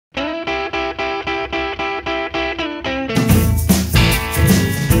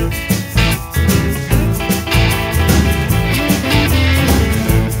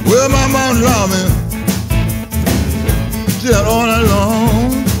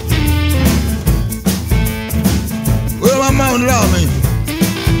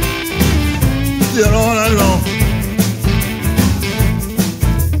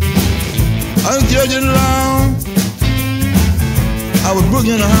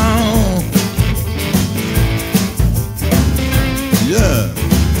boogie in the house. Yeah.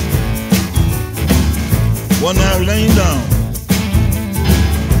 One night I was laying down.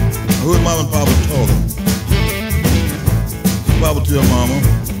 I heard Mama and Papa talking. Papa tell Mama,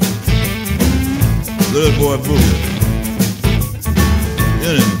 little boy boogie.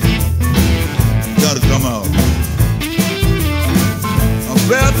 Yeah, gotta come out. I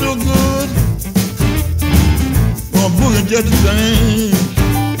felt so good. I'm boogie just the same.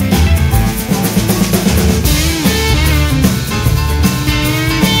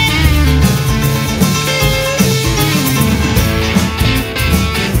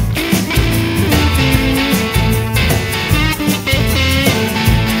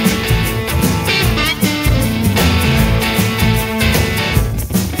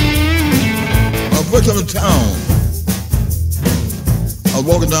 First time in town, I was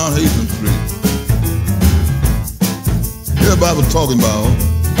walking down Hastings Street. Everybody was talking about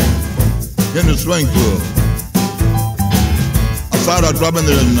getting the swing club. I thought I'd drop in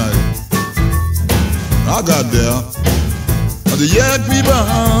there tonight. I got there. I said, yeah, people,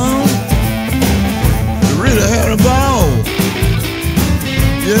 they really had a ball.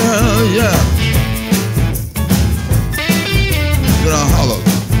 Yeah. Then I hollered.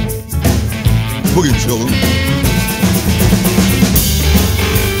 Boogie children.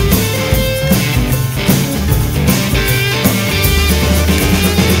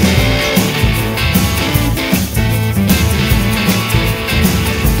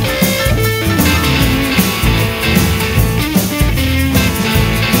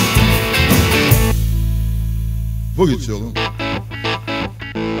 Boogie children.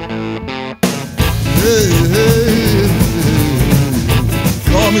 Hey.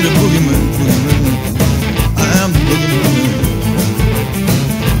 Call me the boogeyman. I am the boogeyman.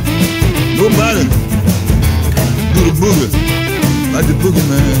 Nobody do the boogie like the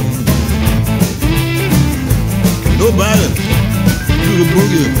boogeyman. Nobody do the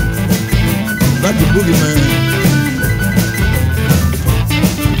boogie like the boogeyman.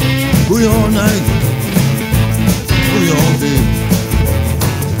 Boogie all night, boogie all day.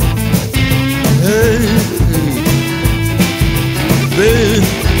 Hey,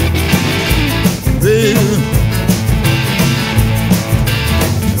 baby.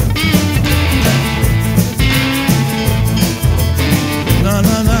 Na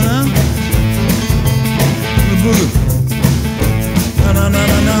the boogie. Na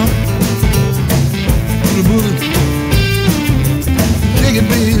the boogie. Shake it,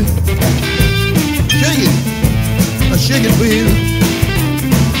 baby. Shake it. Now shake it, baby.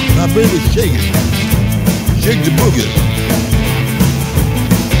 Now baby, shake it. Shake the boogie.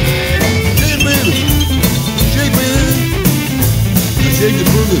 Shake it, baby. Now shake the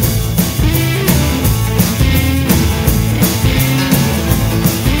boogie.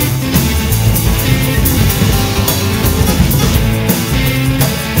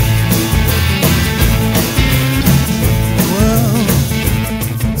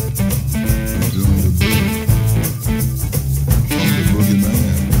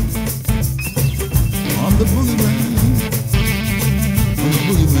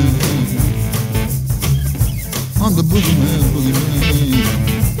 I'm the boogeyman, boogeyman.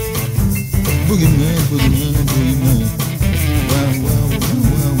 Boogeyman, boogeyman, boogeyman.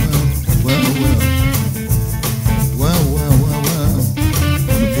 Wow. I'm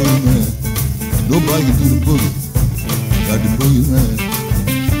the boogeyman. Nobody can do the boogie like the boogeyman.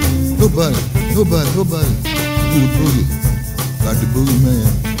 Nobody can do the boogie like the boogeyman.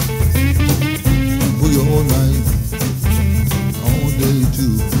 Boogie all night.